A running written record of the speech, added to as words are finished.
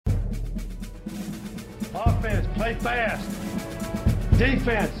Play fast.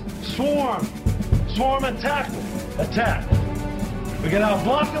 Defense, swarm. Swarm and tackle. Attack. We got to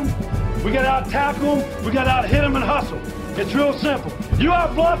out-block them. We got to out-tackle them. We got to out-hit them and hustle. It's real simple. You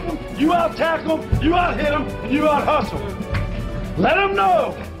out-block them, you out-tackle them, you out-hit them, and you out-hustle. Let them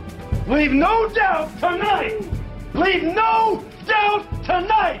know. Leave no doubt tonight. Leave no doubt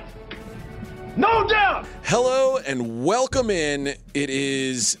tonight. No doubt. Hello and welcome in. It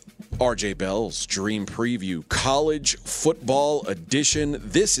is RJ Bell's Dream Preview College Football Edition.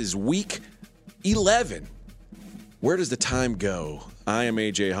 This is week 11. Where does the time go? I am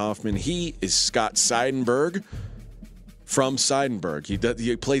AJ Hoffman. He is Scott Seidenberg from Seidenberg.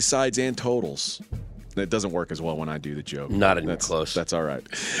 He plays sides and totals. That doesn't work as well when I do the joke. Not even close. That's all right.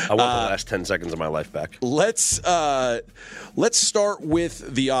 I want the last 10 seconds of my life back. Let's start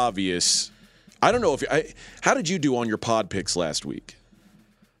with the obvious. I don't know if how did you do on your pod picks last week?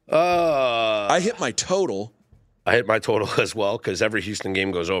 I hit my total. I hit my total as well because every Houston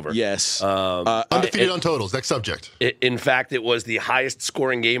game goes over. Yes. Undefeated on totals. Next subject. In fact, it was the highest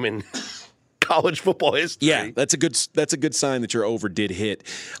scoring game in college football history. Yeah, that's a good sign that your over did hit.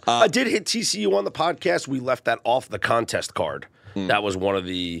 I did hit TCU on the podcast. We left that off the contest card. That was one of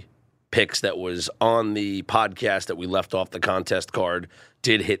the picks that was on the podcast that we left off the contest card.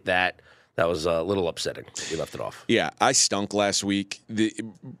 Did hit that. That was a little upsetting. We left it off. Yeah, I stunk last week.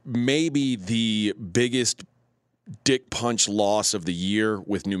 Maybe the biggest dick punch loss of the year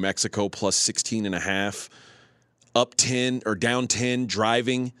with New Mexico plus 16.5, up 10 or down 10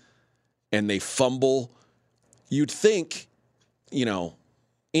 driving, and they fumble. You'd think,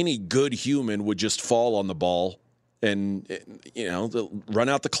 any good human would just fall on the ball and, run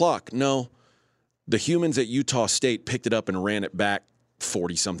out the clock. No, the humans at Utah State picked it up and ran it back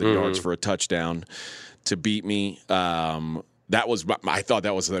 40-something yards for a touchdown to beat me. I thought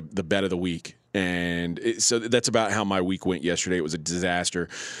that was the bet of the week. And so that's about how my week went yesterday. It was a disaster.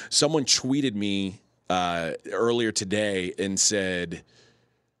 Someone tweeted me earlier today and said,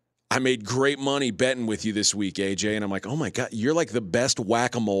 I made great money betting with you this week, AJ. And I'm like, oh, my God, you're like the best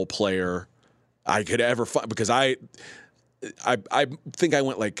whack-a-mole player I could ever find. Because I think I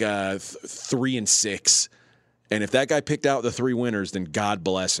went like 3-6. And if that guy picked out the 3 winners, then God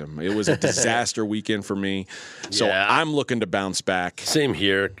bless him. It was a disaster weekend for me. So yeah. I'm looking to bounce back. Same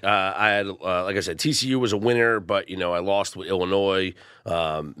here. I had, like I said, TCU was a winner, but, I lost with Illinois.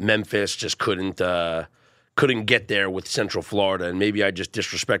 Memphis just couldn't get there with Central Florida. And maybe I just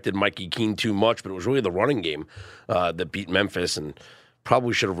disrespected Mikey Keene too much, but it was really the running game that beat Memphis. And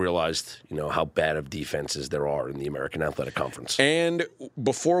probably should have realized, how bad of defenses there are in the American Athletic Conference. And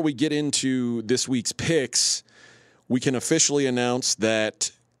before we get into this week's picks, we can officially announce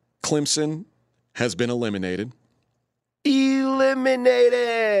that Clemson has been eliminated.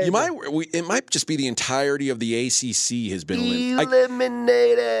 Eliminated! It might just be the entirety of the ACC has been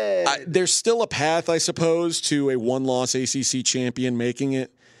eliminated. There's still a path, I suppose, to a one-loss ACC champion making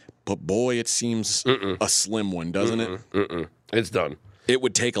it. But, boy, it seems a slim one, doesn't it? It's done. It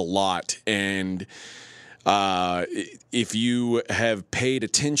would take a lot. And if you have paid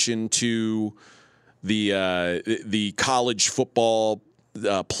attention to the college football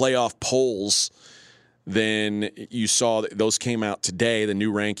playoff polls, then you saw that those came out today. The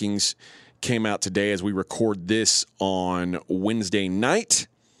new rankings came out today as we record this on Wednesday night.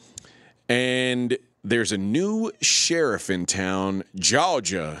 And there's a new sheriff in town,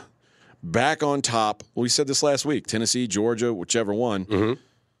 Georgia, back on top. We said this last week, Tennessee, Georgia, whichever one.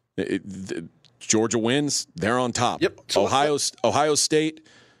 Georgia wins, they're on top. Yep. Ohio State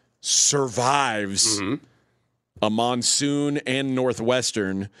survives a monsoon and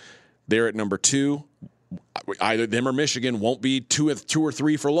Northwestern. They're at number 2. Either them or Michigan won't be 2 or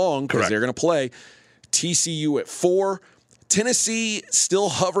 3 for long because they're going to play. TCU at 4. Tennessee still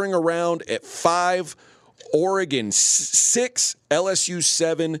hovering around at 5. Oregon 6. LSU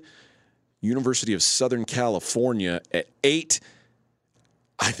 7. University of Southern California at 8.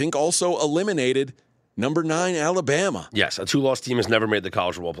 I think also eliminated number 9, Alabama. Yes, a 2-loss team has never made the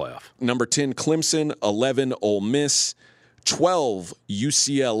College Football Playoff. Number 10, Clemson. 11, Ole Miss. 12,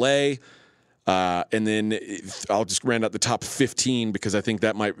 UCLA. And then I'll just round out the top 15 because I think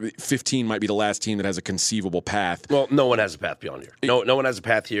 15 might be the last team that has a conceivable path. Well, no one has a path beyond here. No one has a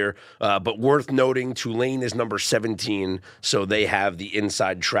path here. But worth noting, Tulane is number 17, so they have the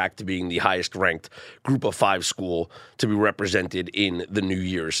inside track to being the highest ranked Group of 5 school to be represented in the New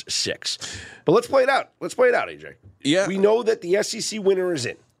Year's Six. But let's play it out. AJ. Yeah. We know that the SEC winner is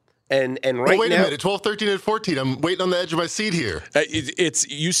in. And right now... wait a minute. 12, 13, and 14. I'm waiting on the edge of my seat here. It's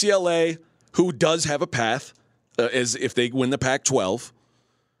UCLA, who does have a path, as if they win the Pac-12.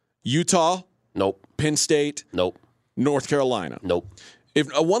 Utah, Nope. Penn State, Nope. North Carolina. Nope. If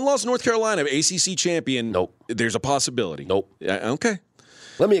a one-loss North Carolina ACC champion, Nope. There's a possibility. Nope. Okay.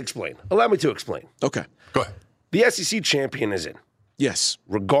 Let me explain. Allow me to explain. Okay. Go ahead. The SEC champion is in, Yes.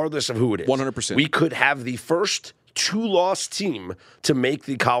 regardless of who it is. 100%. We could have the first two-loss team to make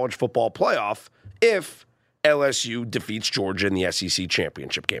the college football playoff if LSU defeats Georgia in the SEC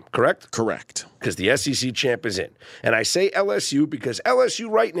championship game, correct? Correct. Because the SEC champ is in. And I say LSU because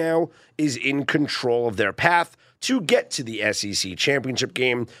LSU right now is in control of their path to get to the SEC championship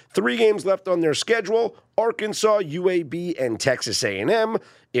game. 3 games left on their schedule: Arkansas, UAB, and Texas A&M.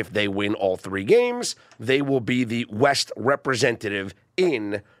 If they win all 3 games, they will be the West representative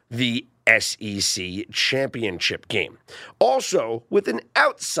in the SEC championship game. Also, with an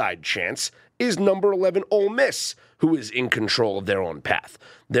outside chance, is number 11 Ole Miss, who is in control of their own path.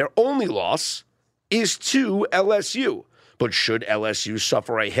 Their only loss is to LSU. But should LSU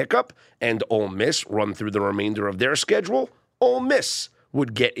suffer a hiccup and Ole Miss run through the remainder of their schedule, Ole Miss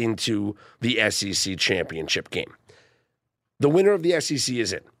would get into the SEC championship game. The winner of the SEC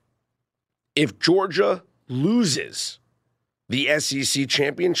is in. If Georgia loses the SEC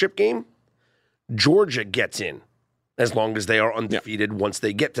championship game, Georgia gets in, as long as they are undefeated once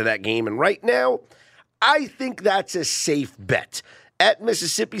they get to that game. And right now, I think that's a safe bet. At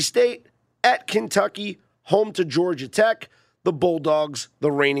Mississippi State, at Kentucky, home to Georgia Tech, the Bulldogs,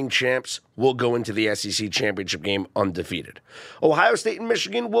 the reigning champs, will go into the SEC championship game undefeated. Ohio State and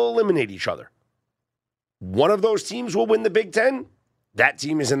Michigan will eliminate each other. One of those teams will win the Big Ten. That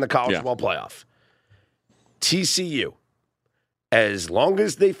team is in the college football playoff. TCU, as long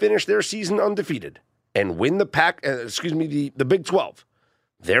as they finish their season undefeated and win the the Big 12,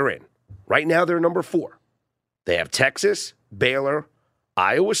 they're in. Right now, they're number 4. They have Texas, Baylor,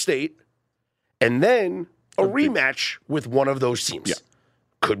 Iowa State, and then a rematch with one of those teams. Yeah.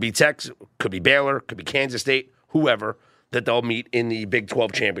 Could be Texas, could be Baylor, could be Kansas State, whoever, that they'll meet in the Big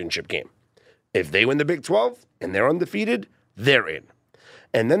 12 championship game. If they win the Big 12 and they're undefeated, they're in.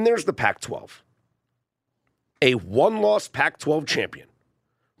 And then there's the Pac-12. A one-loss Pac-12 champion,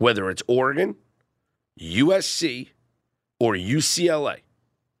 whether it's Oregon, USC, or UCLA,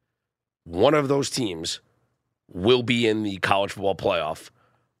 one of those teams will be in the college football playoff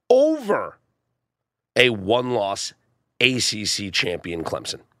over a one-loss ACC champion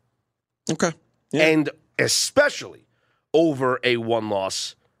Clemson. Okay. Yeah. And especially over a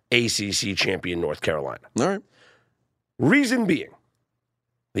one-loss ACC champion North Carolina. All right. Reason being,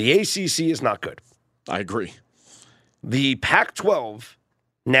 the ACC is not good. I agree. The Pac-12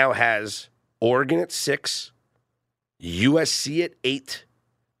 now has Oregon at 6, USC at 8,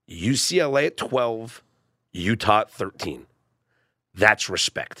 UCLA at 12, Utah at 13. That's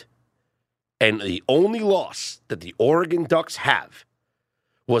respect. And the only loss that the Oregon Ducks have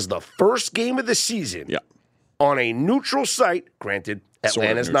was the first game of the season on a neutral site. Granted,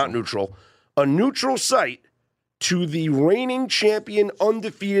 Atlanta's not neutral. A neutral site to the reigning champion,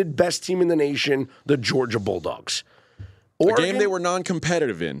 undefeated, best team in the nation, the Georgia Bulldogs. Oregon, a game they were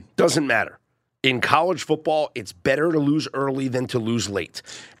non-competitive in. Doesn't matter. In college football, it's better to lose early than to lose late.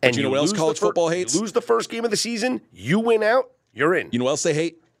 And you know what else college football hates? You lose the first game of the season, you win out, you're in. You know what else they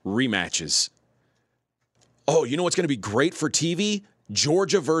hate? Rematches. Oh, you know what's going to be great for TV?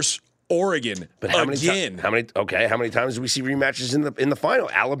 Georgia versus Oregon. But how again. How many times do we see rematches in the final?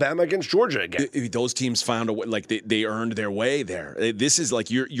 Alabama against Georgia again. Those teams found a way, like they earned their way there. This is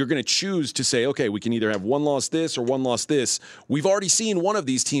like you're going to choose to say, okay, we can either have one loss this or one loss this. We've already seen one of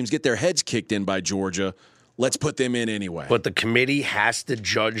these teams get their heads kicked in by Georgia. Let's put them in anyway. But the committee has to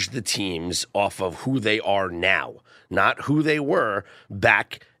judge the teams off of who they are now, not who they were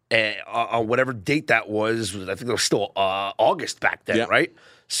back on whatever date that was. I think it was still August back then, right?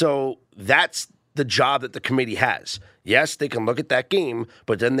 So that's the job that the committee has. Yes, they can look at that game,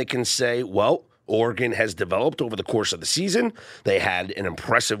 but then they can say, well, Oregon has developed over the course of the season. They had an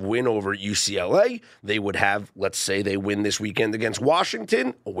impressive win over UCLA. They would have, let's say they win this weekend against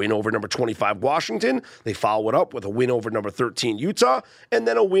Washington, a win over number 25 Washington. They follow it up with a win over number 13 Utah, and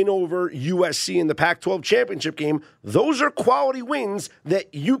then a win over USC in the Pac-12 championship game. Those are quality wins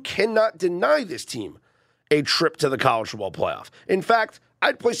that you cannot deny this team a trip to the college football playoff. In fact,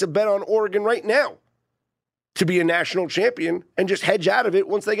 I'd place a bet on Oregon right now to be a national champion and just hedge out of it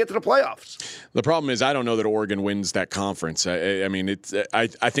once they get to the playoffs. The problem is I don't know that Oregon wins that conference. I mean, I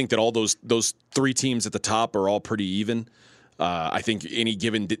think that all those 3 teams at the top are all pretty even. I think any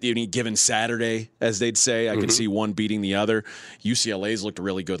given Saturday, as they'd say, I can see one beating the other. UCLA's looked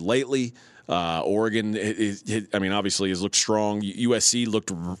really good lately. Oregon, obviously has looked strong. USC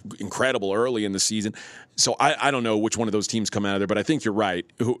looked incredible early in the season. So I don't know which one of those teams come out of there, but I think you're right.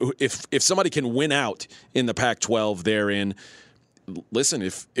 If somebody can win out in the Pac-12, they're in. Listen,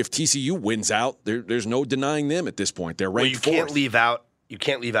 if TCU wins out, there's no denying them at this point. They're ranked fourth. You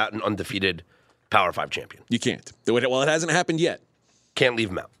can't leave out an undefeated Power 5 champion. You can't. Well, it hasn't happened yet. Can't leave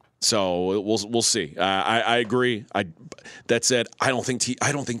them out. So we'll see. I agree. That said, I don't think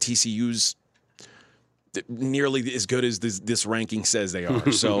TCU's nearly as good as this ranking says they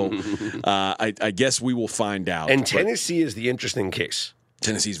are. So I guess we will find out. And Tennessee is the interesting case.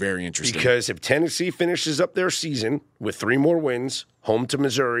 Tennessee's very interesting. Because if Tennessee finishes up their season with 3 more wins, home to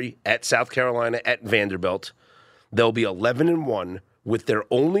Missouri, at South Carolina, at Vanderbilt, they'll be 11-1 with their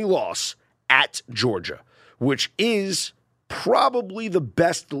only loss at Georgia, which is probably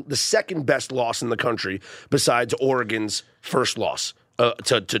the second best loss in the country besides Oregon's first loss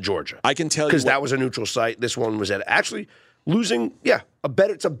to Georgia. I can tell you because that was a neutral site. This one was at actually losing. Yeah,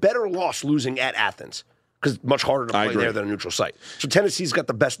 it's a better loss losing at Athens because much harder to play there than a neutral site. So Tennessee's got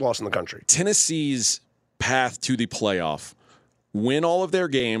the best loss in the country. Tennessee's path to the playoff: win all of their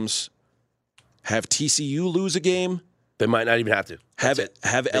games, have TCU lose a game. They might not even have to. Have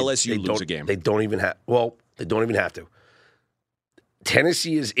LSU lose a game. They don't even have. Well, they don't even have to.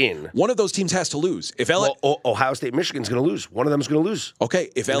 Tennessee is in. One of those teams has to lose. If Ohio State, Michigan's going to lose. One of them is going to lose.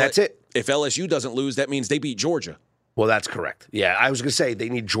 Okay, that's it. If LSU doesn't lose, that means they beat Georgia. Well, that's correct. Yeah, I was going to say they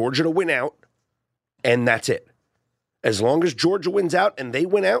need Georgia to win out, and that's it. As long as Georgia wins out and they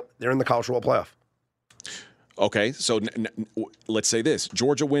win out, they're in the college football playoff. Okay, so let's say this: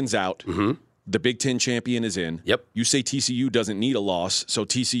 Georgia wins out. Mm-hmm. The Big Ten champion is in. Yep. You say TCU doesn't need a loss, so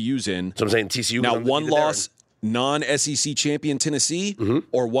TCU's in. So I'm saying TCU. Now, one loss, non-SEC champion Tennessee,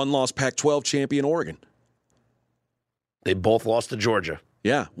 or one loss Pac-12 champion Oregon. They both lost to Georgia.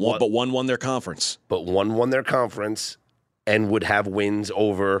 Yeah, but one won their conference. But one won their conference and would have wins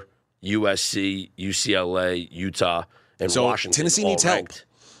over USC, UCLA, Utah, and Washington. Tennessee needs help.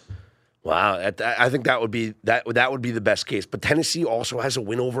 Wow, I think that would be the best case. But Tennessee also has a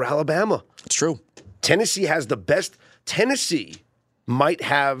win over Alabama. It's true. Tennessee has the best. Tennessee might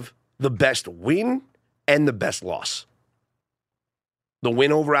have the best win and the best loss. The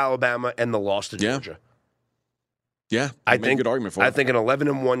win over Alabama and the loss to Georgia. Yeah, I think a good argument for it. I think an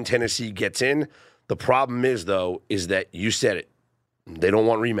 11-1 Tennessee gets in. The problem is, though, is that you said it. They don't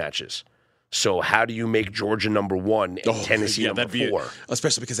want rematches. So how do you make Georgia number 1 and Tennessee number 4?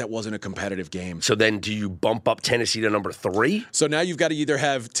 Especially because that wasn't a competitive game. So then do you bump up Tennessee to number 3? So now you've got to either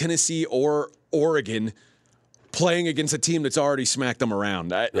have Tennessee or Oregon playing against a team that's already smacked them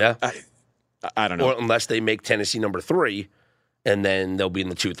around. I don't know. Or unless they make Tennessee number 3, and then they'll be in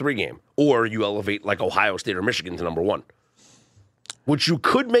the 2-3 game. Or you elevate like Ohio State or Michigan to number 1, which you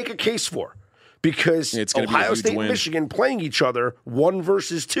could make a case for. Because Ohio State and Michigan playing each other 1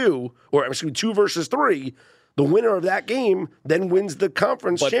 versus 2, or 2 versus 3, the winner of that game then wins the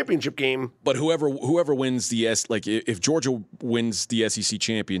conference championship game. But whoever wins if Georgia wins the SEC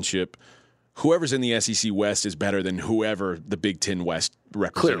championship, whoever's in the SEC West is better than whoever the Big Ten West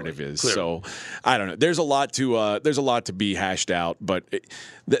representative is. Clearly. So I don't know. There's a lot to be hashed out, but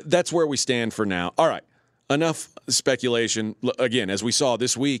that's where we stand for now. All right, enough speculation. Again, as we saw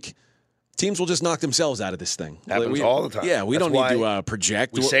this week, teams will just knock themselves out of this thing. Happens all the time. Yeah, we don't need to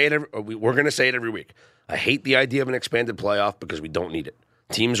project. We say it. We're going to say it every week. I hate the idea of an expanded playoff because we don't need it.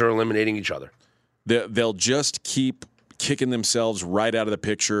 Teams are eliminating each other. They'll just keep kicking themselves right out of the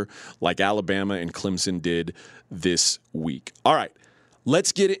picture like Alabama and Clemson did this week. All right,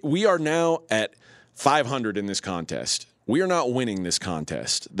 let's get it. We are now at 500 in this contest. We are not winning this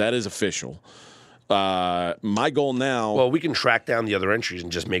contest. That is official. My goal now... Well, we can track down the other entries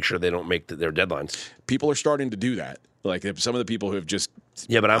and just make sure they don't make their deadlines. People are starting to do that. Like some of the people who have just...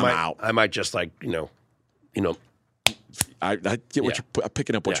 Yeah, but I might just I get what you're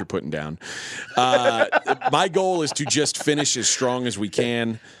picking up what you're putting down. My goal is to just finish as strong as we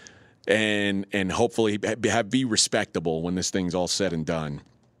can and hopefully be respectable when this thing's all said and done.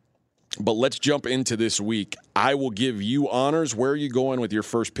 But let's jump into this week. I will give you honors. Where are you going with your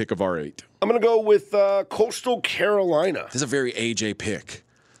first pick of our 8? I'm going to go with Coastal Carolina. This is a very AJ pick.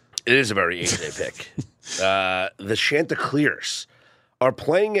 It is a very AJ pick. The Chanticleers are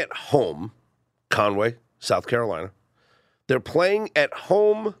playing at home, Conway, South Carolina. They're playing at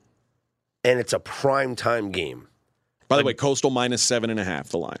home, and it's a primetime game. By the way, Coastal -7.5,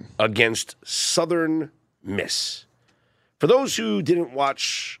 the line. Against Southern Miss. For those who didn't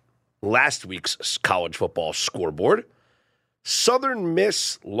watch last week's college football scoreboard, Southern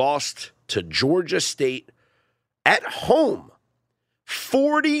Miss lost to Georgia State at home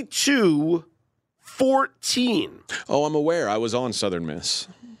 42-14. Oh, I'm aware. I was on Southern Miss.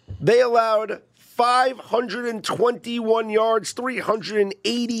 They allowed 521 yards,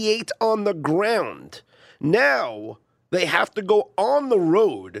 388 on the ground. Now they have to go on the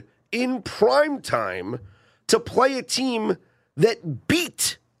road in prime time to play a team that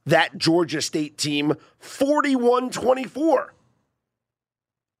beat that Georgia State team 41-24.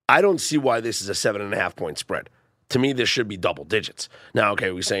 I don't see why this is a 7.5-point spread. To me, this should be double digits. Now,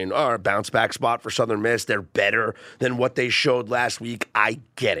 okay, we're saying, a bounce back spot for Southern Miss. They're better than what they showed last week. I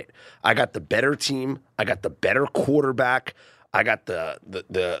get it. I got the better team. I got the better quarterback. I got the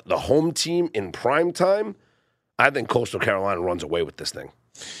home team in prime time. I think Coastal Carolina runs away with this thing.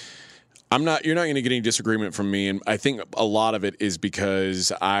 You're not going to get any disagreement from me, and I think a lot of it is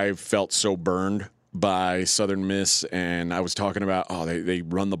because I felt so burned by Southern Miss, and I was talking about, they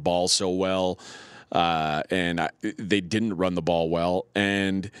run the ball so well. They didn't run the ball well.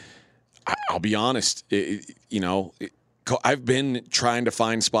 And I'll be honest, I've been trying to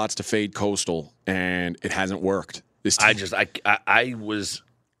find spots to fade Coastal, and it hasn't worked. We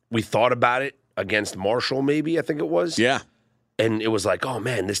thought about it against Marshall, maybe, I think it was. Yeah. And it was like, oh,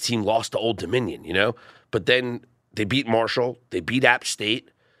 man, this team lost to Old Dominion, But then they beat Marshall, they beat App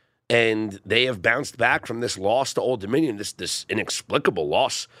State, and they have bounced back from this loss to Old Dominion, this inexplicable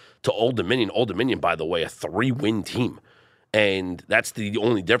loss to Old Dominion. Old Dominion, by the way, a 3-win team. And that's the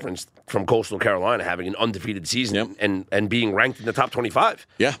only difference from Coastal Carolina having an undefeated season and being ranked in the top 25.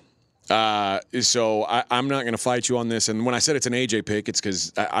 Yeah. So I'm not going to fight you on this. And when I said it's an AJ pick, it's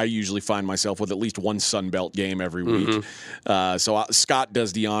because I usually find myself with at least one Sun Belt game every week. So Scott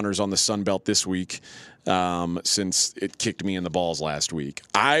does the honors on the Sun Belt this week since it kicked me in the balls last week.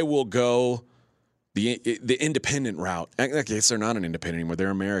 I will go the independent route. I guess they're not an independent anymore. They're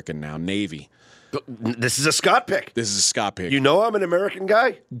American now. Navy. This is a Scott pick. This is a Scott pick. I'm an American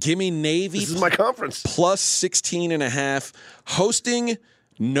guy. Give me Navy. This is my conference. Plus 16.5. Hosting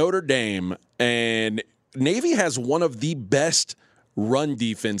Notre Dame. And Navy has one of the best run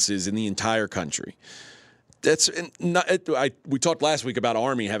defenses in the entire country. We talked last week about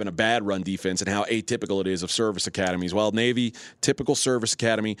Army having a bad run defense and how atypical it is of service academies. Well, Navy, typical service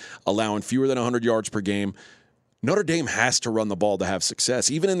academy, allowing fewer than 100 yards per game. Notre Dame has to run the ball to have success.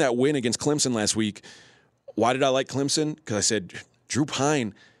 Even in that win against Clemson last week, why did I like Clemson? Because I said, Drew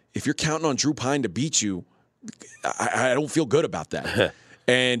Pine, if you're counting on Drew Pine to beat you, I don't feel good about that.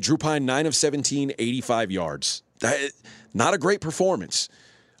 And Drew Pine, 9 of 17, 85 yards. Not a great performance.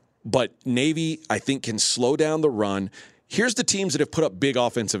 But Navy, I think, can slow down the run. Here's the teams that have put up big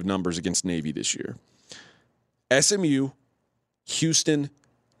offensive numbers against Navy this year. SMU, Houston,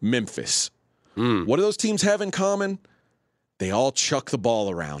 Memphis. What do those teams have in common? They all chuck the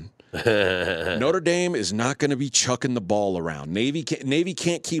ball around. Notre Dame is not going to be chucking the ball around. Navy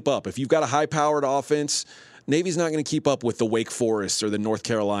can't keep up. If you've got a high-powered offense, Navy's not going to keep up with the Wake Forests or the North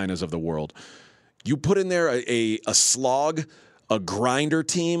Carolinas of the world. You put in there a slog, a grinder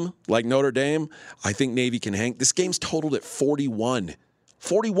team like Notre Dame, I think Navy can hang. This game's totaled at 41.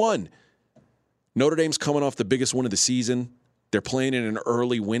 41. Notre Dame's coming off the biggest win of the season. They're playing in an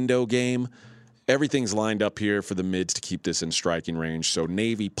early window game. Everything's lined up here for the mids to keep this in striking range. So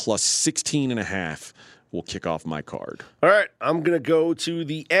Navy plus 16.5 will kick off my card. All right, I'm going to go to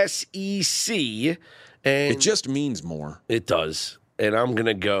the SEC. And it just means more. It does. And I'm going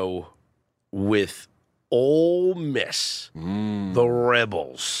to go with Ole Miss, the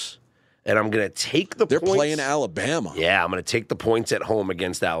Rebels. And I'm going to take the points. They're playing Alabama. Yeah, I'm going to take the points at home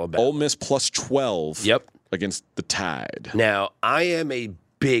against Alabama. Ole Miss plus 12 against the Tide. Now, I am a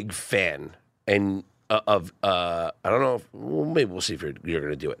big fan of I don't know maybe we'll see if you're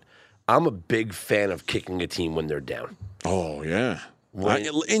going to do it. I'm a big fan of kicking a team when they're down. Oh, yeah.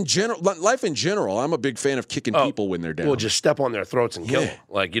 In general, life in general, I'm a big fan of kicking people when they're down. Well, just step on their throats and kill them.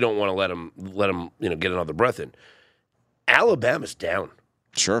 Like, you don't want to let them get another breath in. Alabama's down.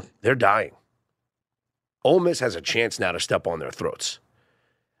 Sure. They're dying. Ole Miss has a chance now to step on their throats.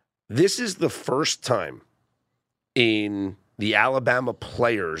 This is the first time in the Alabama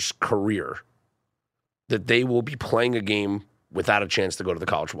players' career that they will be playing a game without a chance to go to the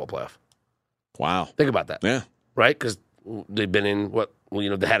college football playoff. Wow. Think about that. Yeah. Right? Because they've been in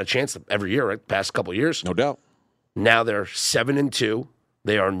they had a chance every year, right? Past couple of years. No doubt. Now they're 7-2.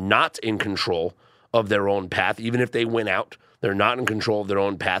 They are not in control of their own path. Even if they win out, they're not in control of their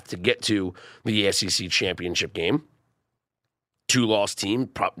own path to get to the SEC championship game. 2-loss team.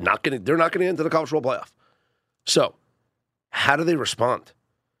 They're not going to get into the college football playoff. So, how do they respond?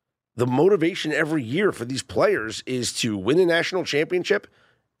 The motivation every year for these players is to win a national championship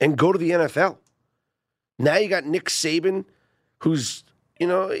and go to the NFL. Now you got Nick Saban who's,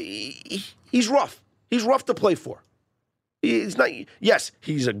 he's rough. He's rough to play for. He's not. Yes,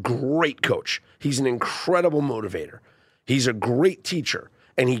 he's a great coach. He's an incredible motivator. He's a great teacher,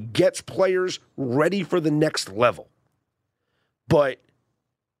 and he gets players ready for the next level. But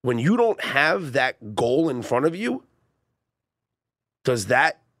when you don't have that goal in front of you,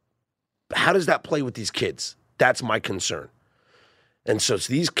 how does that play with these kids? That's my concern. And so it's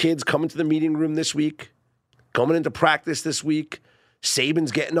these kids coming to the meeting room this week, coming into practice this week.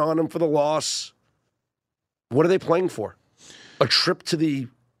 Saban's getting on them for the loss. What are they playing for? A trip to the,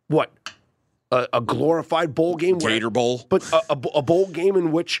 what? A glorified bowl game? Gator Bowl. But a bowl game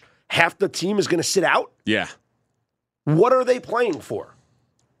in which half the team is going to sit out? Yeah. What are they playing for?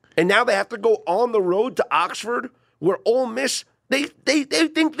 And now they have to go on the road to Oxford, where Ole Miss, they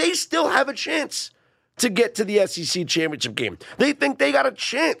think they still have a chance to get to the SEC championship game. They think they got a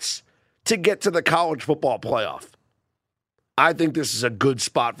chance to get to the college football playoff. I think this is a good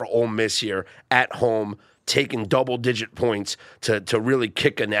spot for Ole Miss here at home, taking double-digit points to really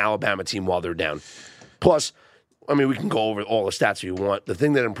kick an Alabama team while they're down. Plus, we can go over all the stats if you want. The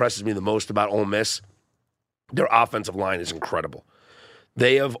thing that impresses me the most about Ole Miss, their offensive line is incredible.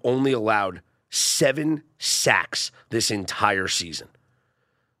 They have only allowed 7 sacks this entire season.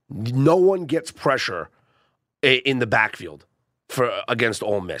 No one gets pressure in the backfield against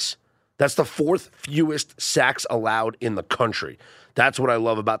Ole Miss. That's the 4th fewest sacks allowed in the country. That's what I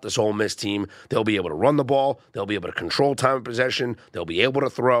love about this Ole Miss team. They'll be able to run the ball. They'll be able to control time of possession. They'll be able to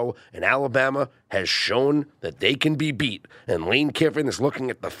throw. And Alabama has shown that they can be beat. And Lane Kiffin is looking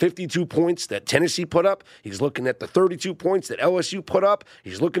at the 52 points that Tennessee put up. He's looking at the 32 points that LSU put up.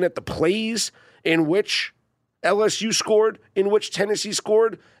 He's looking at the plays in which LSU scored, in which Tennessee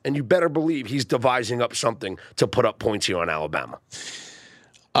scored. And you better believe he's devising up something to put up points here on Alabama.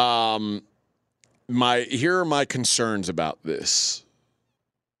 Here are my concerns about this.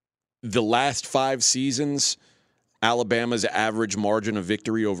 The last 5 seasons, Alabama's average margin of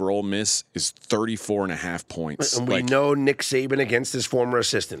victory over Ole Miss is 34.5 points. And we know Nick Saban against his former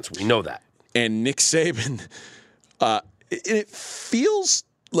assistants. We know that. And Nick Saban, it feels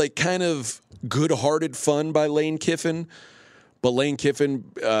like kind of good-hearted fun by Lane Kiffin, but Lane Kiffin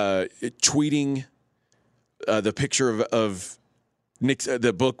tweeting the picture of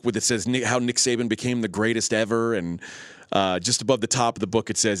the book that says how Nick Saban became the greatest ever, and just above the top of the book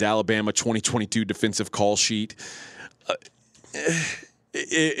it says Alabama 2022 defensive call sheet.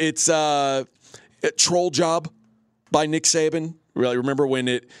 It's a troll job by Nick Saban. Really, remember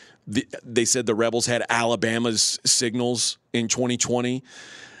when they said the Rebels had Alabama's signals in 2020,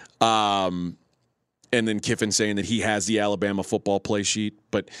 and then Kiffin saying that he has the Alabama football play sheet.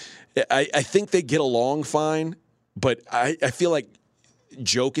 But I think they get along fine. But I feel like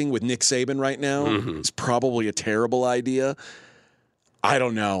joking with Nick Saban right now is probably a terrible idea. I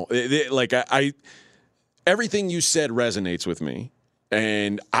don't know. Everything you said resonates with me.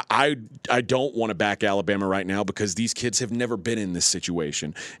 And I don't want to back Alabama right now because these kids have never been in this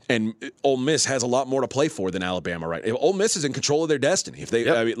situation. And Ole Miss has a lot more to play for than Alabama right now. Ole Miss is in control of their destiny. If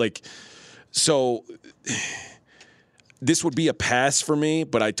they, so this would be a pass for me,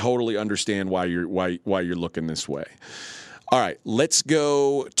 but I totally understand why you're looking this way. All right, let's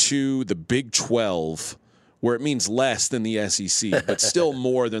go to the Big 12, where it means less than the SEC, but still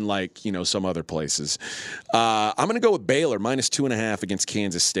more than some other places. I'm going to go with Baylor -2.5 against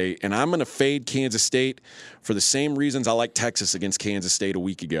Kansas State, and I'm going to fade Kansas State for the same reasons I like Texas against Kansas State a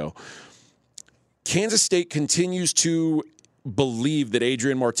week ago. Kansas State continues to believe that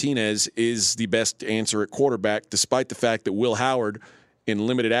Adrian Martinez is the best answer at quarterback, despite the fact that Will Howard, in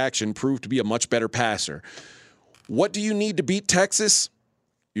limited action, proved to be a much better passer. What do you need to beat Texas?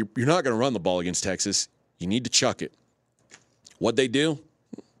 You're not going to run the ball against Texas. You need to chuck it. What'd they do?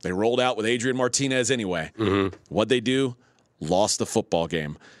 They rolled out with Adrian Martinez anyway. What'd they do? Lost the football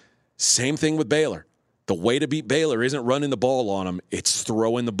game. Same thing with Baylor. The way to beat Baylor isn't running the ball on them. It's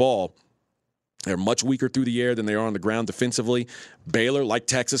throwing the ball. They're much weaker through the air than they are on the ground defensively. Baylor, like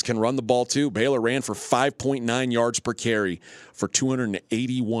Texas, can run the ball too. Baylor ran for 5.9 yards per carry for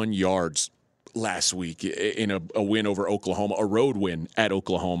 281 yards last week in a win over Oklahoma, a road win at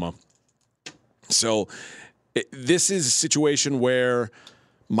Oklahoma. So this is a situation where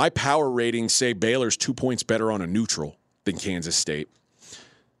my power ratings say Baylor's 2 points better on a neutral than Kansas State.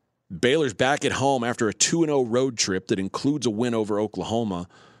 Baylor's back at home after a 2-0 road trip that includes a win over Oklahoma.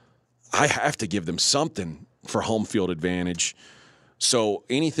 I have to give them something for home field advantage. So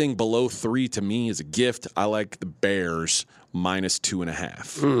anything below 3 to me is a gift. I like the Bears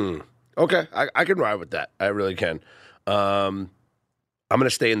 -2.5. Okay, I can ride with that. I really can. I'm going to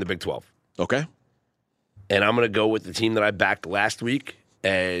stay in the Big 12. Okay. And I'm going to go with the team that I backed last week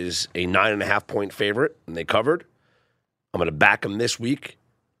as a 9.5-point favorite, and they covered. I'm going to back them this week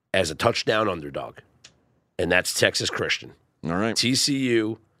as a touchdown underdog, and that's Texas Christian. All right.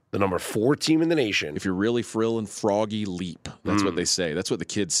 TCU, the number 4 team in the nation. If you're really frilling, froggy leap. That's what they say. That's what the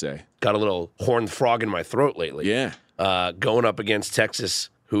kids say. Got a little horned frog in my throat lately. Yeah. Going up against Texas,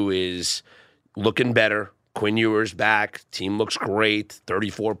 who is looking better. Quinn Ewers back. Team looks great.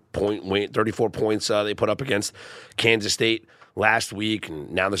 34 points they put up against Kansas State last week,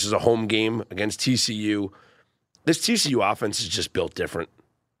 and now this is a home game against TCU. This TCU offense is just built different.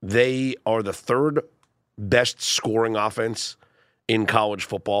 They are the 3rd best scoring offense in college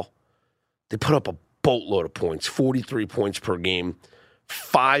football. They put up a boatload of points, 43 points per game,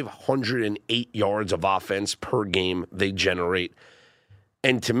 508 yards of offense per game they generate.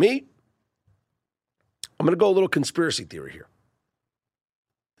 And to me, I'm going to go a little conspiracy theory here.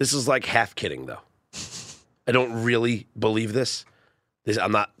 This is like half kidding, though. I don't really believe this.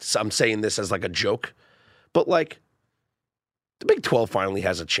 I'm saying this as like a joke. But like, the Big 12 finally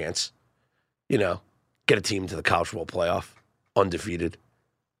has a chance. Get a team to the college football playoff, undefeated.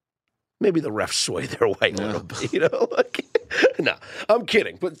 Maybe the refs sway their way a little bit, No, I'm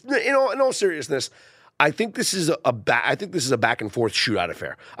kidding. But in all seriousness, I think this is a back and forth shootout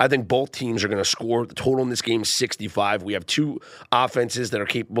affair. I think both teams are going to score. The total in this game is 65. We have 2 offenses that are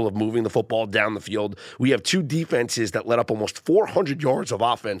capable of moving the football down the field. We have 2 defenses that let up almost 400 yards of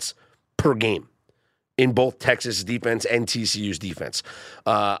offense per game in both Texas defense and TCU's defense.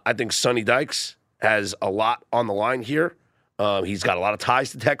 I think Sonny Dykes has a lot on the line here. He's got a lot of ties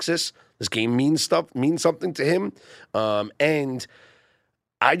to Texas. This game means something to him. And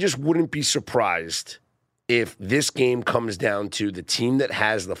I just wouldn't be surprised if this game comes down to the team that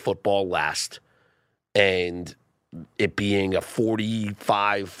has the football last and it being a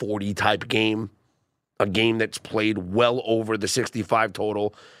 45-40 type game, a game that's played well over the 65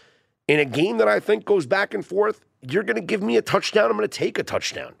 total. In a game that I think goes back and forth, you're going to give me a touchdown, I'm going to take a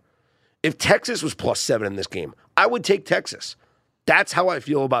touchdown. If Texas was +7 in this game, I would take Texas. That's how I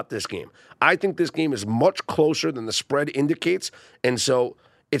feel about this game. I think this game is much closer than the spread indicates, and so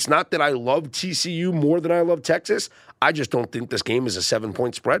it's not that I love TCU more than I love Texas. I just don't think this game is a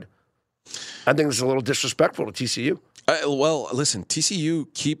 7-point spread. I think this is a little disrespectful to TCU. Well, listen,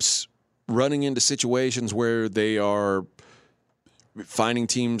 TCU keeps running into situations where they are finding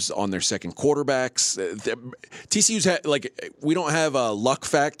teams on their second quarterbacks. TCU's we don't have a luck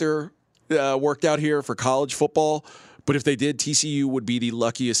factor worked out here for college football, but if they did, TCU would be the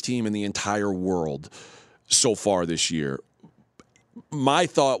luckiest team in the entire world so far this year. My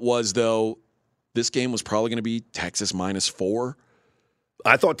thought was, though, this game was probably going to be Texas -4.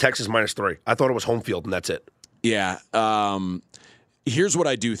 I thought Texas -3. I thought it was home field, and that's it. Yeah. Here's what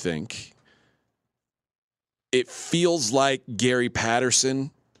I do think. It feels like Gary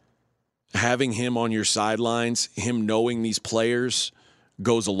Patterson, having him on your sidelines, him knowing these players,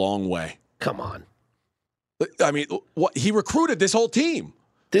 goes a long way. Come on. I mean, he recruited this whole team.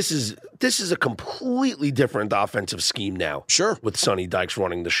 This is a completely different offensive scheme now. Sure. With Sonny Dykes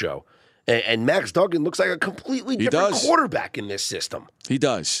running the show. And Max Duggan looks like a completely different quarterback in this system. He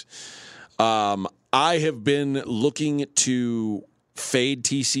does. I have been looking to fade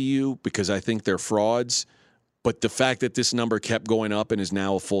TCU because I think they're frauds. But the fact that this number kept going up and is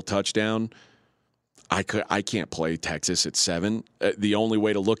now a full touchdown, I can't play Texas at 7. The only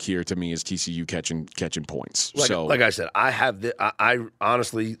way to look here to me is TCU catching points. Like I said, I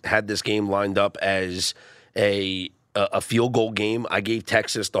honestly had this game lined up as a field goal game. I gave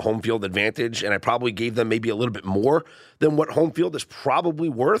Texas the home field advantage, and I probably gave them maybe a little bit more than what home field is probably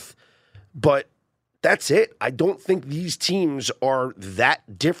worth. But that's it. I don't think these teams are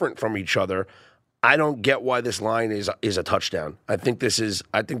that different from each other. I don't get why this line is a touchdown. I think this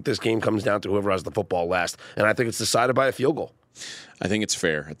game comes down to whoever has the football last, and I think it's decided by a field goal. I think it's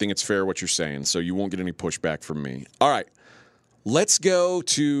fair. I think it's fair what you're saying, so you won't get any pushback from me. All right, let's go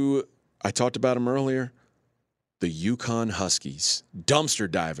to, I talked about them earlier, the UConn Huskies. Dumpster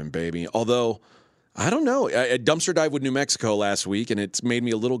diving, baby. Although, I don't know. I dumpster dive with New Mexico last week, and it's made me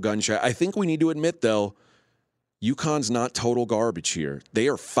a little gun-shy. I think we need to admit, though, UConn's not total garbage here. They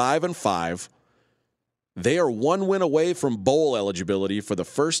are 5-5. They are 1 win away from bowl eligibility for the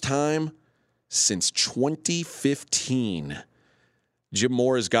first time since 2015. Jim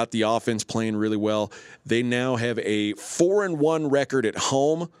Moore has got the offense playing really well. They now have a 4-1 record at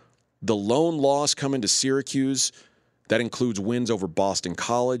home. The lone loss coming to Syracuse. That includes wins over Boston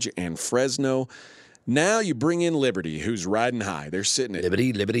College and Fresno. Now you bring in Liberty, who's riding high. They're sitting at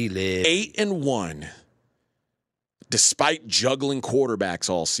Liberty. 8-1. despite juggling quarterbacks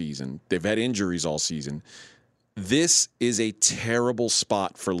all season, they've had injuries all season. This is a terrible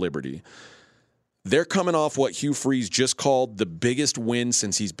spot for Liberty. They're coming off what Hugh Freeze just called the biggest win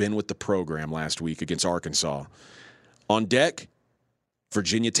since he's been with the program last week against Arkansas. On deck,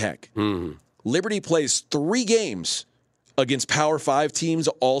 Virginia Tech. Mm-hmm. Liberty plays 3 games against Power 5 teams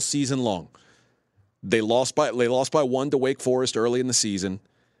all season long. They lost by 1 to Wake Forest early in the season.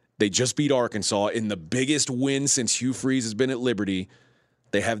 They just beat Arkansas in the biggest win since Hugh Freeze has been at Liberty.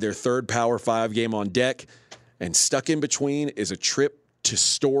 They have their 3rd Power 5 game on deck. And stuck in between is a trip to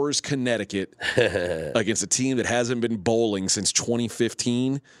Storrs, Connecticut against a team that hasn't been bowling since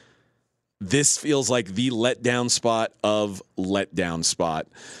 2015. This feels like the letdown spot of letdown spot.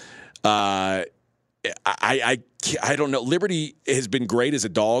 I don't know. Liberty has been great as a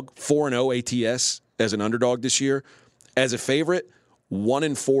dog, 4-0 ATS as an underdog this year. As a favorite,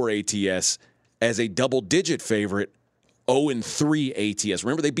 1-4 ATS. As a double-digit favorite, 0-3 ATS.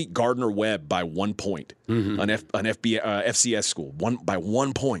 Remember, they beat Gardner-Webb by 1 point, an FCS school, by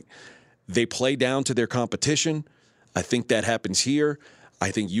 1 point. They play down to their competition. I think that happens here.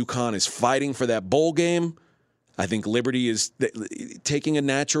 I think UConn is fighting for that bowl game. I think Liberty is taking a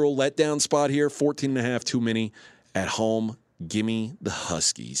natural letdown spot here. 14.5 too many at home. Gimme the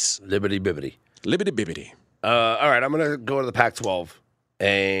Huskies. Liberty bibbity. Liberty bibbity. All right, I'm going to go to the Pac-12,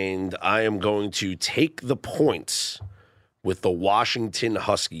 and I am going to take the points with the Washington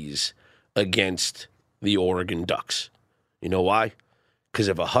Huskies against the Oregon Ducks. You know why? Because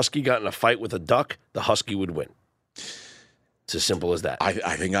if a Husky got in a fight with a duck, the Husky would win. It's as simple as that.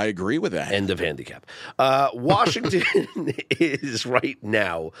 I think I agree with that. End of handicap. Washington is right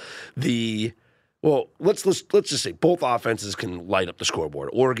now let's just say both offenses can light up the scoreboard.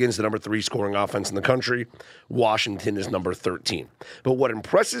 Oregon's the number 3 scoring offense in the country. Washington is number 13. But what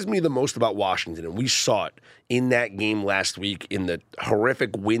impresses me the most about Washington, and we saw it in that game last week in the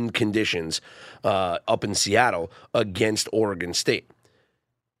horrific wind conditions up in Seattle against Oregon State,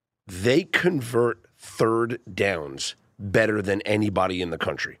 they convert 3rd downs better than anybody in the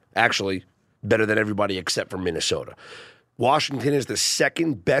country. Actually, better than everybody except for Minnesota. Washington is the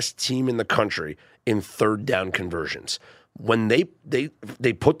 2nd best team in the country in 3rd down conversions. When they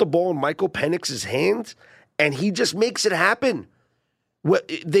put the ball in Michael Penix's hands, and he just makes it happen.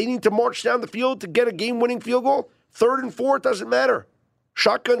 They need to march down the field to get a game-winning field goal. 3rd and 4, it doesn't matter.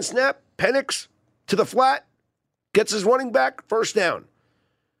 Shotgun snap, Penix to the flat, gets his running back, 1st down.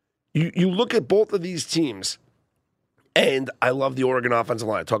 You look at both of these teams, and I love the Oregon offensive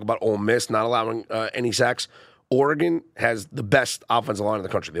line. I talk about Ole Miss not allowing any sacks. Oregon has the best offensive line in the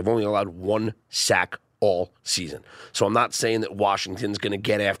country. They've only allowed 1 sack all season. So I'm not saying that Washington's going to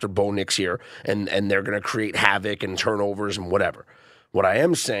get after Bo Nix here and they're going to create havoc and turnovers and whatever. What I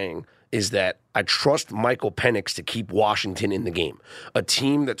am saying is that I trust Michael Penix to keep Washington in the game. A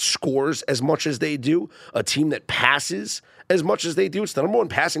team that scores as much as they do, a team that passes as much as they do. It's the number 1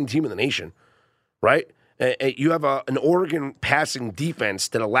 passing team in the nation, right? You have an Oregon passing defense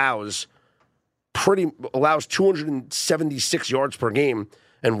that allows 276 yards per game,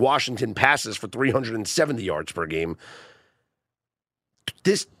 and Washington passes for 370 yards per game.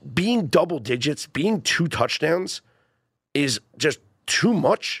 This being double digits, being 2 touchdowns, is just too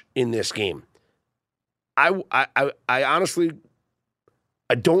much in this game. I honestly,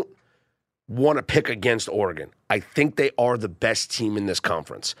 I don't want to pick against Oregon. I think they are the best team in this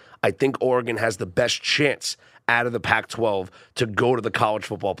conference. I think Oregon has the best chance out of the Pac-12 to go to the college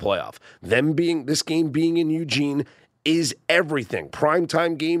football playoff. This game being in Eugene is everything.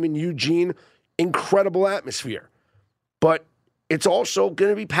 Primetime game in Eugene, incredible atmosphere. But it's also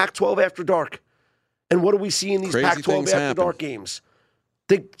going to be Pac-12 after dark. And what do we see in these Pac-12 after dark games?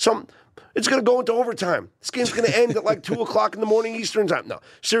 It's going to go into overtime. This game's going to end at like 2 o'clock in the morning Eastern time. No,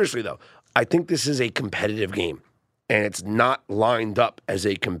 seriously though, I think this is a competitive game. And it's not lined up as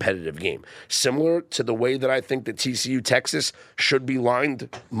a competitive game. Similar to the way that I think that TCU Texas should be lined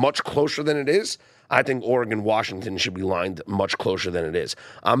much closer than it is, I think Oregon Washington should be lined much closer than it is.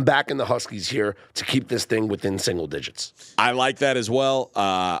 I'm backing the Huskies here to keep this thing within single digits. I like that as well.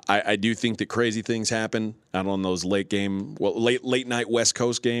 I do think that crazy things happen out on those late night West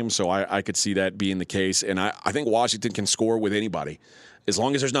Coast games, so I could see that being the case. And I think Washington can score with anybody as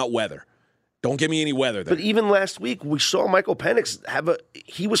long as there's not weather. Don't give me any weather there. But even last week, we saw Michael Penix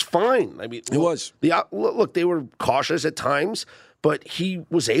he was fine. I mean, he was. Look, they were cautious at times, but he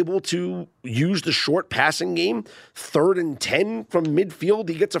was able to use the short passing game. 3rd and 10 from midfield,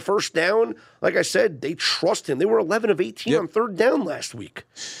 he gets a 1st down. Like I said, they trust him. They were 11 of 18 on 3rd down last week.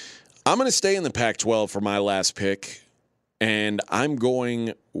 I'm going to stay in the Pac-12 for my last pick, and I'm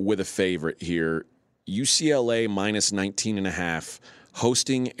going with a favorite here. UCLA minus 19.5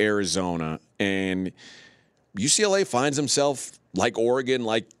 hosting Arizona. And UCLA finds himself, like Oregon,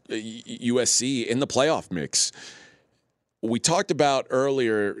 like USC, in the playoff mix. We talked about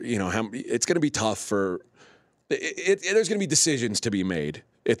earlier, how it's going to be tough for there's going to be decisions to be made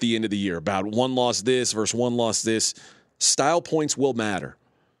at the end of the year about one loss this versus one loss this. Style points will matter.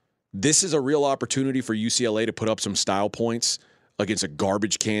 This is a real opportunity for UCLA to put up some style points against a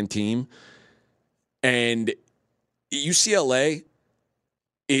garbage can team. And UCLA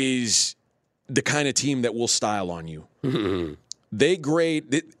is the kind of team that will style on you. They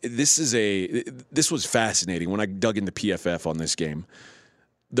grade this was fascinating when I dug into PFF on this game.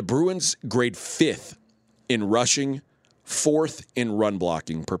 The Bruins grade 5th in rushing, 4th in run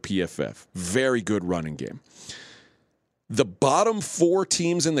blocking per PFF. Very good running game. The bottom 4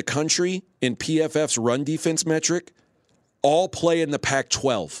 teams in the country in PFF's run defense metric all play in the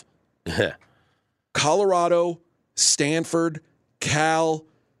Pac-12. Colorado, Stanford, Cal,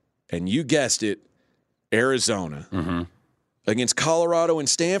 and you guessed it, Arizona. Mm-hmm. Against Colorado and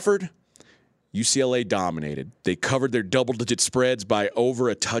Stanford, UCLA dominated. They covered their double-digit spreads by over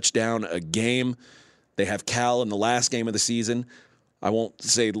a touchdown a game. They have Cal in the last game of the season. I won't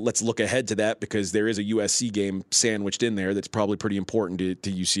say let's look ahead to that because there is a USC game sandwiched in there that's probably pretty important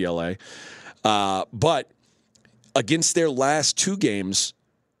to UCLA. But against their last 2 games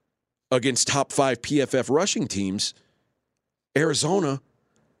against top 5 PFF rushing teams, Arizona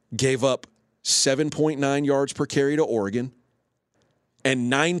gave up 7.9 yards per carry to Oregon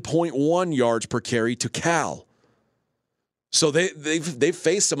and 9.1 yards per carry to Cal. So they've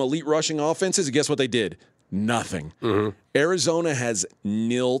faced some elite rushing offenses, and guess what they did? Nothing. Mm-hmm. Arizona has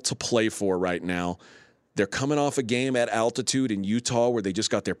 0 to play for right now. They're coming off a game at altitude in Utah where they just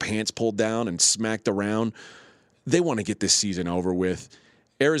got their pants pulled down and smacked around. They want to get this season over with.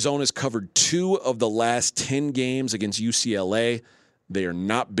 Arizona's covered 2 of the last 10 games against UCLA. They are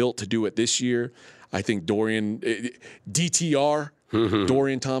not built to do it this year. I think DTR,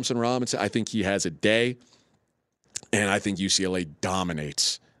 Dorian Thompson-Robinson, I think he has a day. And I think UCLA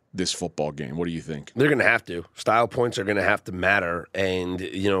dominates this football game. What do you think? They're going to have to. Style points are going to have to matter. And,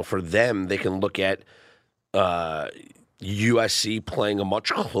 for them, they can look at USC playing a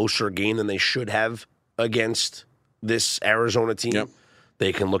much closer game than they should have against this Arizona team. Yep.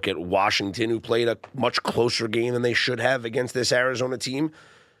 They can look at Washington, who played a much closer game than they should have against this Arizona team.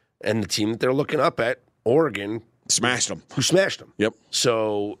 And the team that they're looking up at, Oregon, smashed them. Who smashed them. Yep.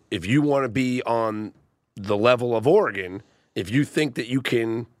 So if you want to be on the level of Oregon, if you think that you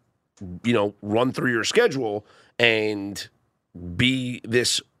can, run through your schedule and be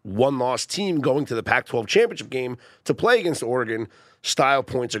this one-loss team going to the Pac-12 championship game to play against Oregon, style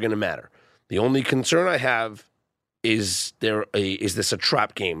points are going to matter. The only concern I have is this a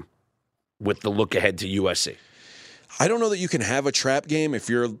trap game with the look ahead to USC? I don't know that you can have a trap game if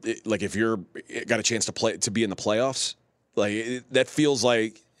you're got a chance to be in the playoffs. That feels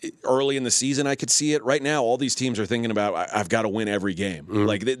like early in the season I could see it. Right now, all these teams are thinking about I've got to win every game.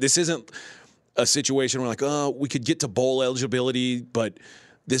 Mm-hmm. This isn't a situation where we could get to bowl eligibility, but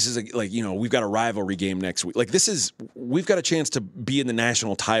this is we've got a rivalry game next week. We've got a chance to be in the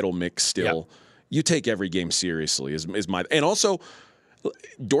national title mix still. Yep. You take every game seriously is my, and also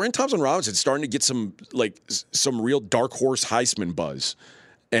Dorian Thompson-Robinson is starting to get some real dark horse Heisman buzz.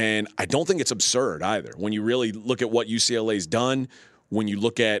 And I don't think it's absurd either. When you really look at what UCLA's done, when you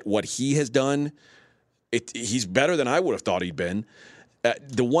look at what he has done, he's better than I would have thought he'd been.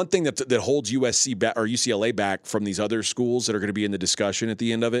 The one thing that holds USC back or UCLA back from these other schools that are going to be in the discussion at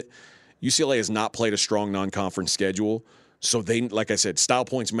the end of it, UCLA has not played a strong non-conference schedule. So they, like I said, style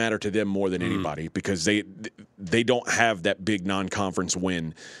points matter to them more than anybody because they don't have that big non-conference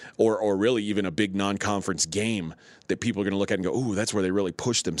win or really even a big non-conference game that people are going to look at and go, ooh, that's where they really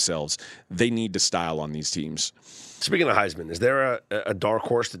push themselves. They need to style on these teams. Speaking of Heisman, is there a dark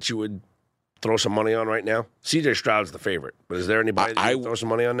horse that you would throw some money on right now? C.J. Stroud's the favorite, but is there anybody that you would throw some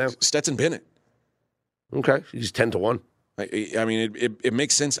money on now? Stetson Bennett. Okay, he's 10-1. I mean, it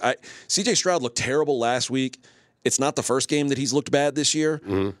makes sense. C.J. Stroud looked terrible last week. It's not the first game that he's looked bad this year.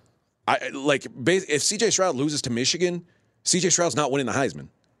 Mm-hmm. If C.J. Stroud loses to Michigan, C.J. Stroud's not winning the Heisman.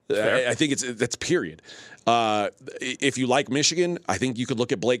 I think that's period. If you like Michigan, I think you could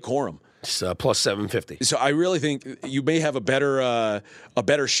look at Blake Corum. It's plus 750. So I really think you may have a better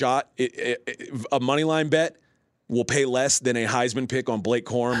shot. A money line bet will pay less than a Heisman pick on Blake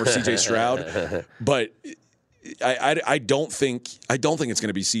Corum or C.J. Stroud, but. I don't think it's going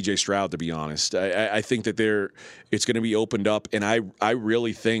to be C.J. Stroud, to be honest. I think that it's going to be opened up, and I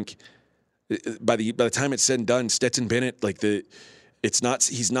really think by the time it's said and done, Stetson Bennett, He's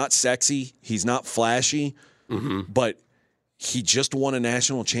not sexy. He's not flashy, but he just won a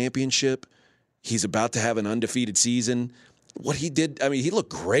national championship. He's about to have an undefeated season. What he did, I mean, he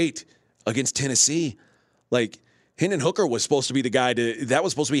looked great against Tennessee. Like, Hendon Hooker was supposed to be the guy that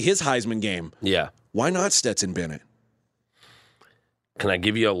was supposed to be his Heisman game. Yeah. Why not Stetson Bennett? Can I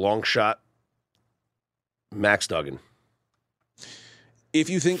give you a long shot? Max Duggan. If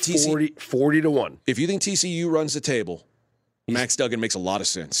you think 40-1. If you think TCU runs the table, Max Duggan makes a lot of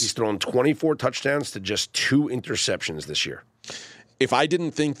sense. He's thrown 24 touchdowns to just 2 interceptions this year. If I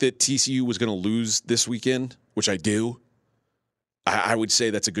didn't think that TCU was going to lose this weekend, which I do, I would say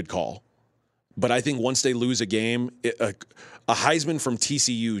that's a good call. But I think once they lose a game, a Heisman from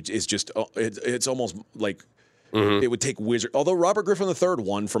TCU is just it's almost like it would take wizard. Although Robert Griffin III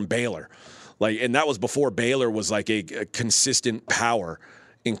won from Baylor, and that was before Baylor was like a consistent power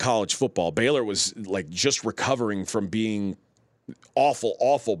in college football. Baylor was like just recovering from being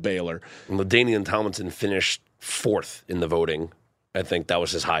awful Baylor. And LaDainian Tomlinson finished 4th in the voting. I think that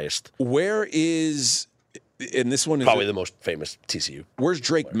was his highest. Where is, and this one is probably the most famous TCU. Where's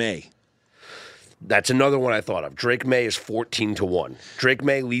Drake May? That's another one I thought of. Drake May is 14-1. Drake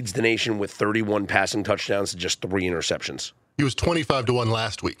May leads the nation with 31 passing touchdowns to just 3 interceptions. He was 25-1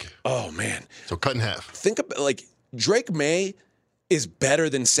 last week. Oh, man. So cut in half. Think about, Drake May is better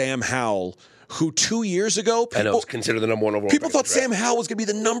than Sam Howell, who 2 years ago, I know, it's considered the number 1 overall. People thought Sam Howell was going to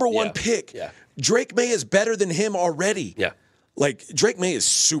be the number 1 pick. Yeah. Drake May is better than him already. Yeah. Drake May is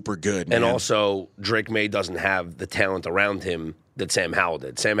super good, man. And also, Drake May doesn't have the talent around him that Sam Howell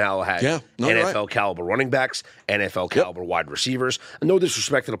did. Sam Howell had NFL caliber running backs, NFL caliber wide receivers. And no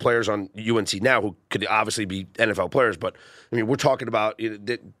disrespect to the players on UNC now who could obviously be NFL players, but I mean, we're talking about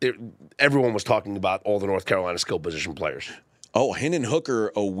everyone was talking about all the North Carolina skill position players. Oh, Hendon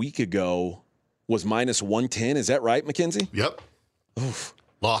Hooker a week ago was minus 110. Is that right, McKenzie? Yep. Oof.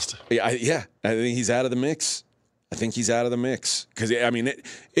 Lost. Yeah, I think he's out of the mix. Because, I mean,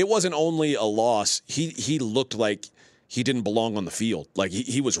 it wasn't only a loss. He looked like he didn't belong on the field. Like,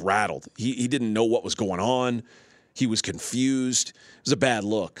 he was rattled. He didn't know what was going on. He was confused. It was a bad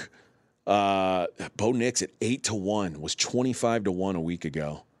look. Bo Nix at 8-1 was 25-1 a week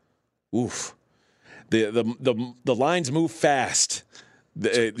ago. Oof. The lines move fast.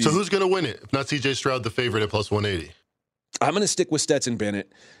 So who's going to win it? If not C.J. Stroud, the favorite at plus 180. I'm going to stick with Stetson Bennett.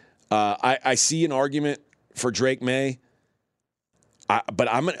 I see an argument for Drake May, but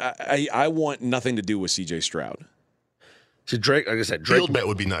I want nothing to do with C.J. Stroud. So Drake, like I said, Field bet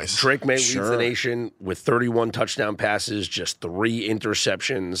would be nice. Drake May leads the nation with 31 touchdown passes, just 3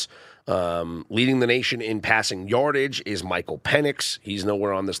 interceptions. Leading the nation in passing yardage is Michael Penix. He's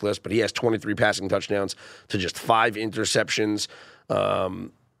nowhere on this list, but he has 23 passing touchdowns to just 5 interceptions. I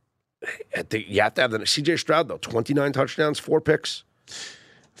think you have to have the C.J. Stroud, though, 29 touchdowns, 4 picks.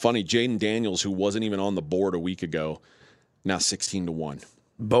 Funny, Jaden Daniels, who wasn't even on the board a week ago, now 16-1.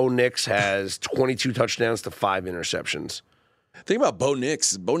 Bo Nix has 22 touchdowns to 5 interceptions. Think about Bo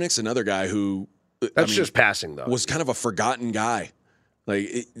Nix. Bo Nix, another guy who just passing though, was kind of a forgotten guy. Like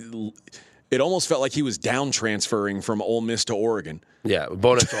it almost felt like he was down transferring from Ole Miss to Oregon. Yeah,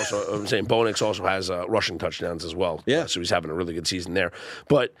 Bo Nix also. I'm saying Bo Nix also has rushing touchdowns as well. Yeah, so he's having a really good season there.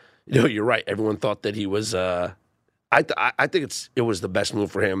 But you're right. Everyone thought that he was. I think it was the best move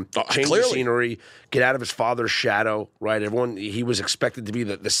for him. Change the scenery, get out of his father's shadow, right? He was expected to be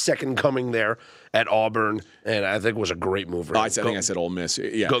the second coming there at Auburn, and I think it was a great move for him. I think I said Ole Miss.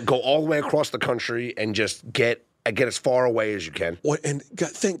 Yeah. Go all the way across the country and just get as far away as you can. And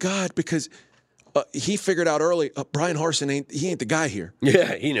thank God, because he figured out early, Brian Harsin ain't the guy here.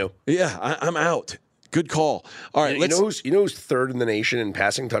 Yeah, he knew. Yeah, I'm out. Good call. All right, you know who's third in the nation in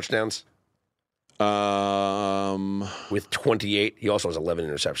passing touchdowns? With 28. He also has 11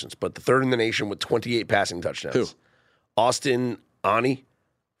 interceptions, but the third in the nation with 28 passing touchdowns. Who? Austin Ani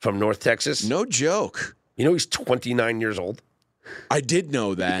from North Texas. No joke. You know he's 29 years old? I did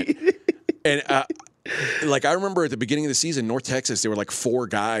know that. And I remember at the beginning of the season, North Texas, there were like 4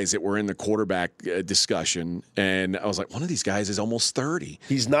 guys that were in the quarterback discussion, and I was like, one of these guys is almost 30.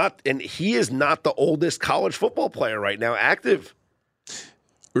 He's not, and he is not the oldest college football player right now active.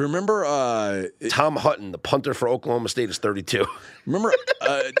 Remember Tom Hutton, the punter for Oklahoma State, is 32. You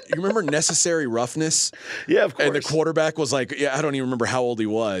remember Necessary Roughness? Yeah, of course. And the quarterback was like, I don't even remember how old he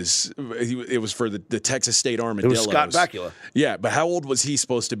was. It was for the Texas State Armadillos. It was Scott Bakula. Yeah, but how old was he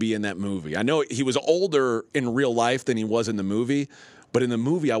supposed to be in that movie? I know he was older in real life than he was in the movie, but in the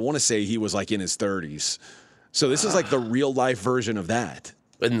movie, I want to say he was like in his 30s. So this is like the real life version of that.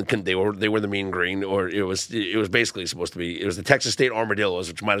 And they were the Mean Green, or it was basically supposed to be. It was the Texas State Armadillos,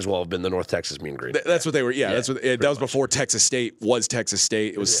 which might as well have been the North Texas Mean Green. That's what they were. Yeah, that was much. before Texas State was Texas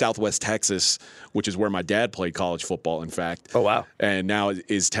State. It was Southwest Texas, which is where my dad played college football. In fact. Oh wow! And now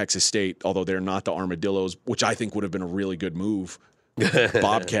is Texas State, although they're not the Armadillos, which I think would have been a really good move.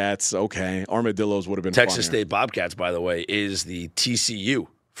 Bobcats, okay. Armadillos would have been Texas funnier. State Bobcats, by the way, is the TCU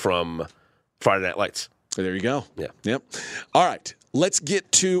from Friday Night Lights. So there you go. Yeah. Yep. All right. Let's get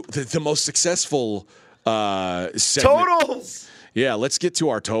to the most successful segment. Totals! Yeah, let's get to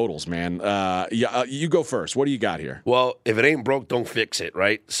our totals, man. You go first. What do you got here? Well, if it ain't broke, don't fix it,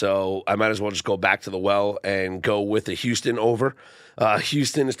 right? So I might as well just go back to the well and go with the Houston over.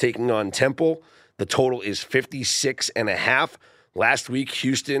 Houston is taking on Temple. The total is 56.5. Last week,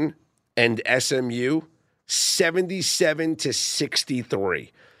 Houston and SMU,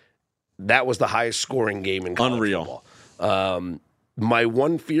 77-63. That was the highest scoring game in college Unreal. football. My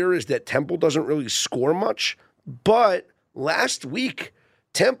one fear is that Temple doesn't really score much, but last week,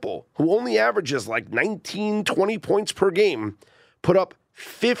 Temple, who only averages like 19, 20 points per game, put up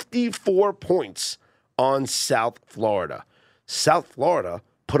 54 points on South Florida. South Florida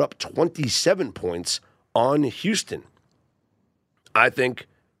put up 27 points on Houston. I think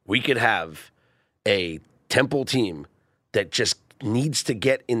we could have a Temple team that just needs to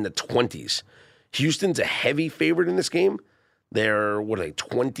get in the 20s. Houston's a heavy favorite in this game. They're,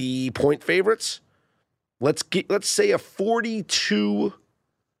 20-point favorites? Let's say a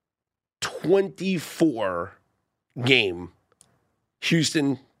 42-24 game.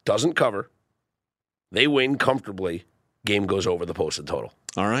 Houston doesn't cover. They win comfortably. Game goes over the posted total.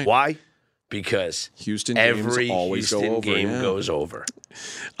 All right. Why? Because Houston every games always Houston go over, game goes over.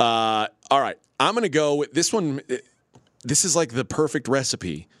 All right. I'm going to go with this one. This is like the perfect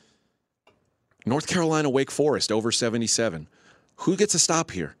recipe. North Carolina, Wake Forest, over 77. Who gets a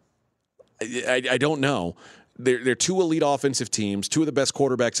stop here? I don't know. They're two elite offensive teams, two of the best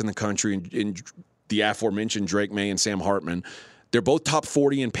quarterbacks in the country in the aforementioned Drake May and Sam Hartman. They're both top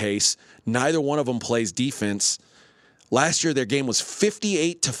 40 in pace. Neither one of them plays defense. Last year, their game was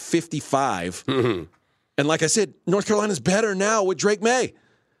 58-55. Mm-hmm. And like I said, North Carolina's better now with Drake May.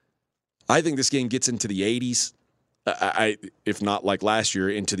 I think this game gets into the 80s. If not like last year,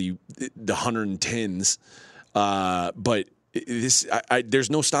 into the 110s. But there's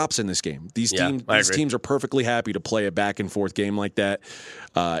no stops in this game. These teams are perfectly happy to play a back and forth game like that.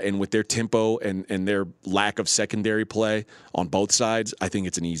 And with their tempo and their lack of secondary play on both sides, I think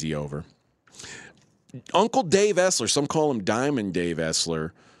it's an easy over. Uncle Dave Essler, some call him Diamond Dave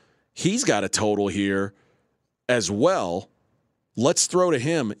Essler, he's got a total here as well. Let's throw to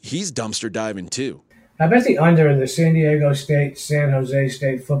him. He's dumpster diving too. I bet the under in the San Diego State, San Jose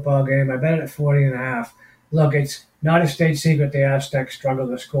State football game. I bet it at 40.5. Look, it's not a state secret the Aztecs struggle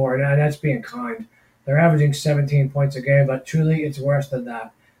to score, and that's being kind. They're averaging 17 points a game, but truly it's worse than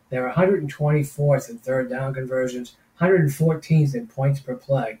that. They're 124th in third down conversions, 114th in points per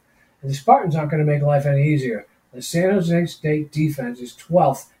play. And the Spartans aren't going to make life any easier. The San Jose State defense is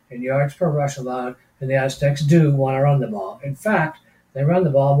 12th in yards per rush allowed, and the Aztecs do want to run the ball. In fact, they run the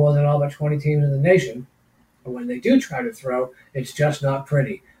ball more than all but 20 teams in the nation. But when they do try to throw, it's just not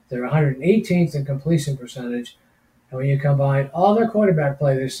pretty. They're 118th in completion percentage. And when you combine all their quarterback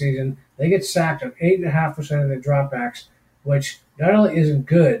play this season, they get sacked on 8.5% of their dropbacks, which not only isn't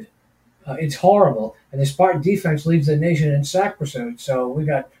good, it's horrible. And the Spartan defense leads the nation in sack percentage. So we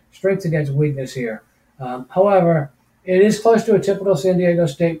got strength against weakness here. However, it is close to a typical San Diego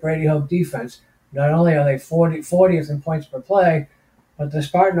State Brady Hoke defense. Not only are they 40th in points per play, but the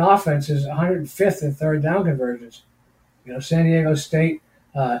Spartan offense is 105th in third down conversions. San Diego State,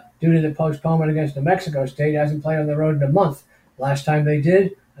 due to the postponement against New Mexico State, hasn't played on the road in a month. Last time they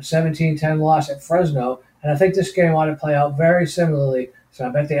did, a 17-10 loss at Fresno. And I think this game ought to play out very similarly. So I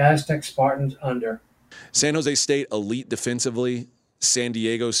bet the Aztec Spartans under. San Jose State, elite defensively. San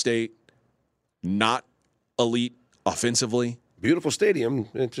Diego State, not elite offensively. Beautiful stadium.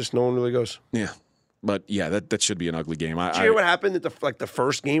 It just no one really goes. Yeah. But, yeah, that should be an ugly game. Did you hear what happened at the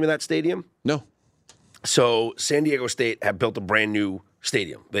first game of that stadium? No. So San Diego State had built a brand new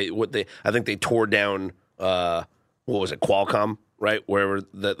stadium. I think they tore down Qualcomm, right? Where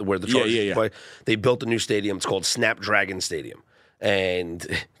the Chargers play. They built a new stadium. It's called Snapdragon Stadium. And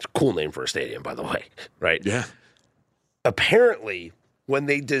it's a cool name for a stadium, by the way, right? Yeah. Apparently, when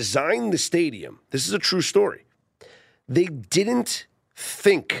they designed the stadium, this is a true story, they didn't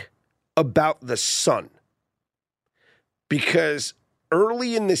think about the sun. Because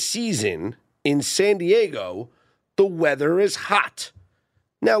early in the season in San Diego, the weather is hot.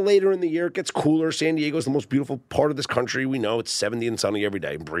 Now, later in the year, it gets cooler. San Diego is the most beautiful part of this country. We know it's 70 and sunny every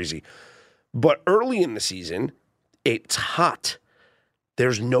day and breezy. But early in the season, it's hot.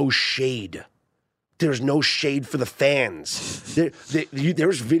 There's no shade. There's no shade for the fans.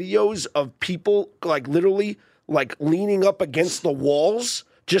 There's videos of people literally leaning up against the walls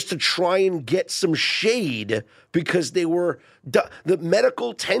just to try and get some shade because the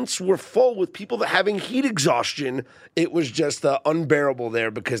medical tents were full with people that having heat exhaustion. It was just unbearable there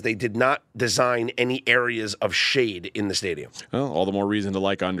because they did not design any areas of shade in the stadium. Well, all the more reason to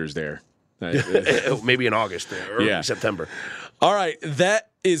like unders there. Maybe in August or September. All right,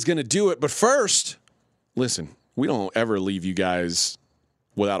 that is going to do it. But first, listen, we don't ever leave you guys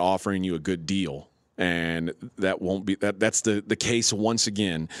without offering you a good deal. And that won't be that's the case once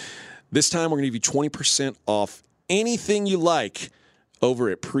again. This time we're going to give you 20% off anything you like over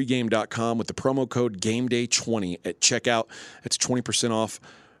at pregame.com with the promo code GameDay20 at checkout. That's 20% off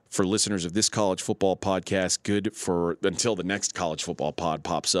for listeners of this college football podcast. Good for until the next college football pod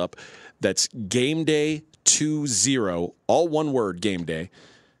pops up. That's GameDay20, all one word, Game Day.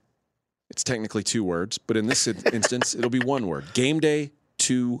 It's technically two words, but in this instance, it'll be one word.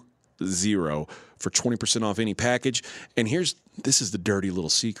 GameDay20 for 20% off any package. And this is the dirty little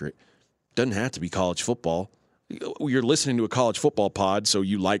secret. Doesn't have to be college football. You're listening to a college football pod, so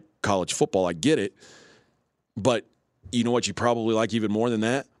you like college football. I get it. But you know what you probably like even more than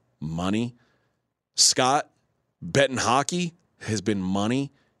that? Money. Scott, betting hockey has been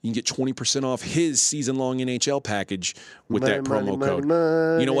money. You can get 20% off his season-long NHL package with that promo code.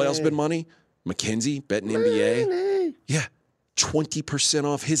 You know what else been money? Mackenzie, betting NBA. Yeah. 20%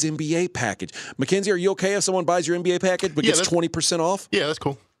 off his NBA package. Mackenzie, are you okay if someone buys your NBA package but gets 20% off? Yeah, that's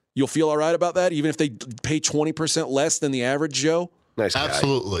cool. You'll feel all right about that, even if they pay 20% less than the average Joe? Nice guy.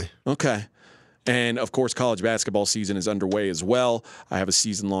 Absolutely. Okay. And, of course, college basketball season is underway as well. I have a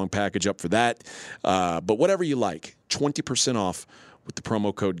season-long package up for that. But whatever you like, 20% off with the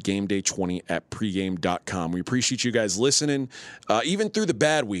promo code GameDay20 at pregame.com. We appreciate you guys listening, even through the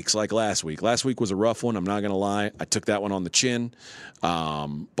bad weeks like last week. Last week was a rough one. I'm not going to lie. I took that one on the chin.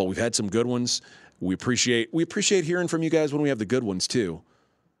 But we've had some good ones. We appreciate hearing from you guys when we have the good ones, too.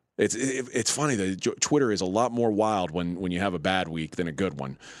 It's funny that Twitter is a lot more wild when you have a bad week than a good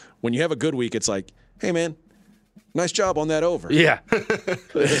one. When you have a good week, it's like, hey, man, nice job on that over. Yeah.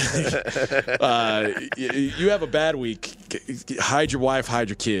 You have a bad week, hide your wife, hide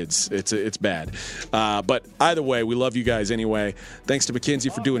your kids. It's bad. But either way, we love you guys anyway. Thanks to Mackenzie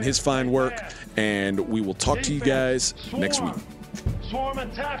for doing his fine work, and we will talk to you guys next week. Swarm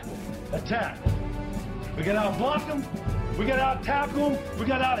and tackle. Attack. We got to out-block them. We got to out-tackle them. We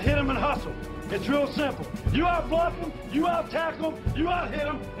got to out-hit them and hustle. It's real simple. You out-block them, you out-tackle them, you out-hit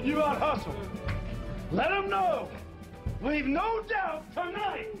them, and you out-hustle. Let them know. Leave no doubt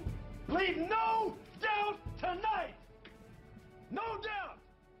tonight. Leave no doubt tonight. No doubt.